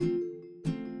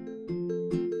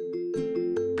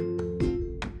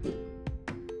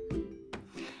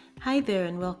Hi there,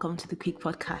 and welcome to the Quick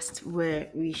Podcast, where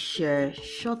we share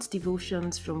short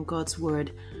devotions from God's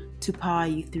Word to power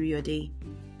you through your day.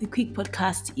 The Quick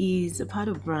Podcast is a part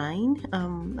of Brine,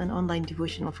 an online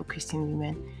devotional for Christian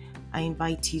women. I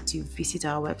invite you to visit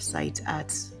our website at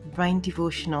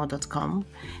brinedevotional.com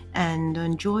and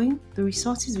enjoy the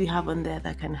resources we have on there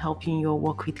that can help you in your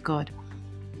walk with God.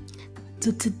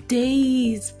 So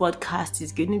today's podcast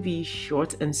is going to be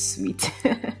short and sweet,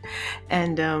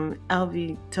 and I'll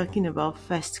be talking about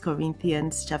 1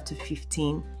 Corinthians chapter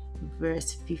 15,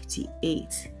 verse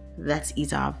 58. That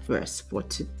is our verse for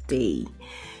today.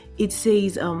 It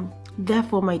says,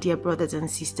 "Therefore, my dear brothers and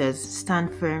sisters,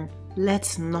 stand firm.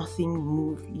 Let nothing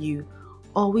move you.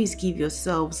 Always give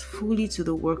yourselves fully to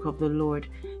the work of the Lord,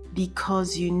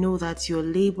 because you know that your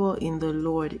labor in the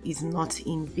Lord is not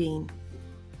in vain."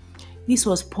 This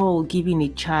was Paul giving a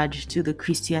charge to the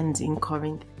Christians in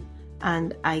Corinth,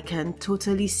 and I can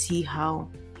totally see how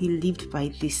he lived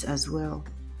by this as well.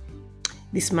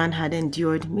 This man had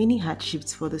endured many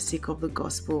hardships for the sake of the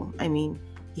gospel.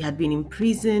 He had been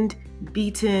imprisoned,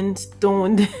 beaten,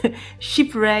 stoned,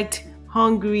 shipwrecked,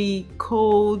 hungry,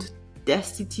 cold,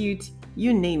 destitute,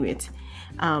 you name it.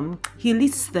 He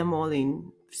lists them all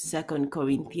in 2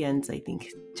 Corinthians,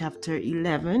 chapter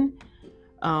 11.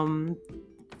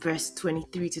 Verse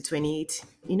 23 to 28.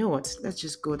 You know what? Let's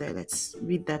just go there. Let's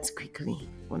read that quickly.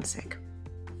 One sec.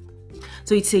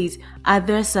 So it says, "Are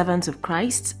there servants of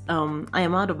Christ? I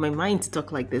am out of my mind to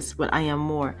talk like this, but I am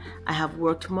more. I have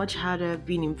worked much harder,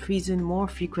 been in prison more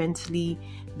frequently,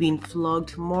 been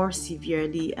flogged more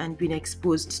severely, and been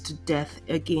exposed to death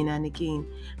again and again.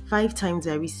 5 times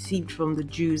I received from the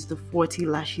Jews the 40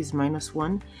 lashes minus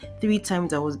 1. 3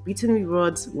 times I was beaten with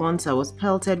rods. Once I was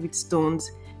pelted with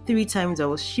stones. 3 times I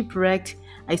was shipwrecked.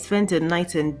 I spent a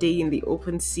night and day in the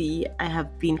open sea. I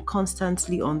have been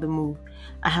constantly on the move.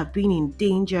 I have been in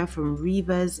danger from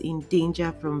rivers, in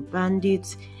danger from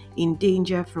bandits, in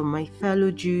danger from my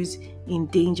fellow Jews, in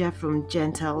danger from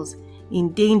Gentiles,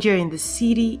 in danger in the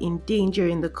city, in danger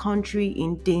in the country,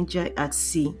 in danger at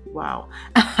sea." Wow.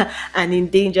 "And in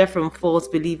danger from false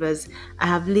believers. I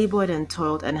have labored and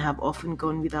toiled and have often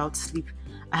gone without sleep.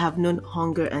 I have known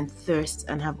hunger and thirst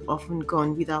and have often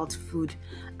gone without food.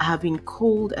 I have been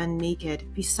cold and naked.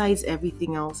 Besides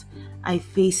everything else, I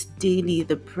face daily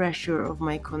the pressure of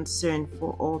my concern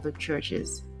for all the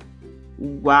churches."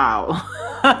 Wow.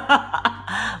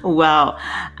 Wow.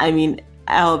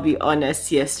 I'll be honest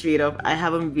here, straight up. I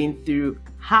haven't been through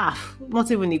half,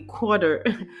 not even a quarter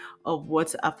of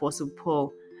what Apostle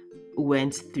Paul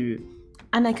went through.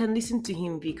 And I can listen to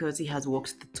him because he has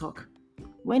walked the talk.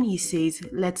 When he says,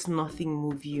 "Let nothing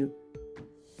move you,"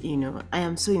 I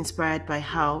am so inspired by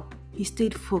how he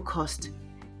stayed focused,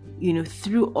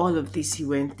 through all of this he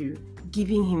went through,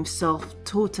 giving himself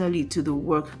totally to the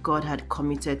work God had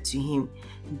committed to him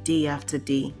day after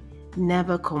day,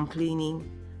 never complaining,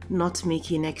 not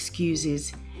making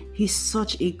excuses. He's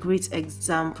such a great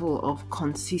example of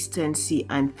consistency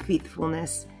and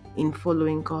faithfulness in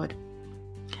following God.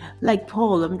 Like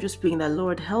Paul, I'm just praying that,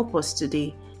 Lord, help us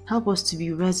today. Help us to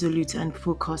be resolute and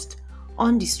focused,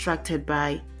 undistracted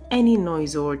by any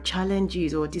noise or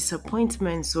challenges or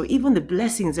disappointments or even the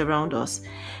blessings around us.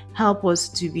 Help us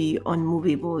to be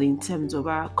unmovable in terms of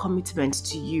our commitment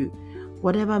to you.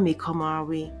 Whatever may come our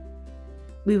way,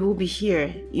 we will be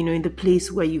here, in the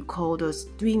place where you called us,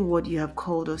 doing what you have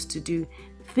called us to do,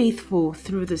 faithful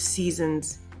through the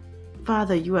seasons.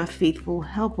 Father, you are faithful.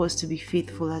 Help us to be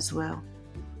faithful as well.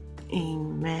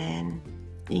 Amen.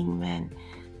 Amen.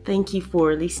 Thank you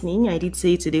for listening. I did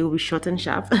say today will be short and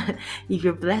sharp. If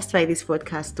you're blessed by this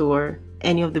podcast or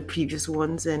any of the previous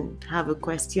ones and have a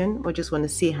question or just want to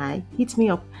say hi, hit me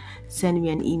up. Send me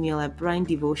an email at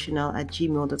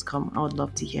brinedevotional@gmail.com. I would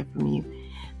love to hear from you.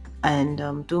 And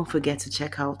don't forget to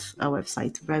check out our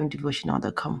website,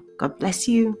 brinedevotional.com. God bless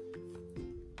you.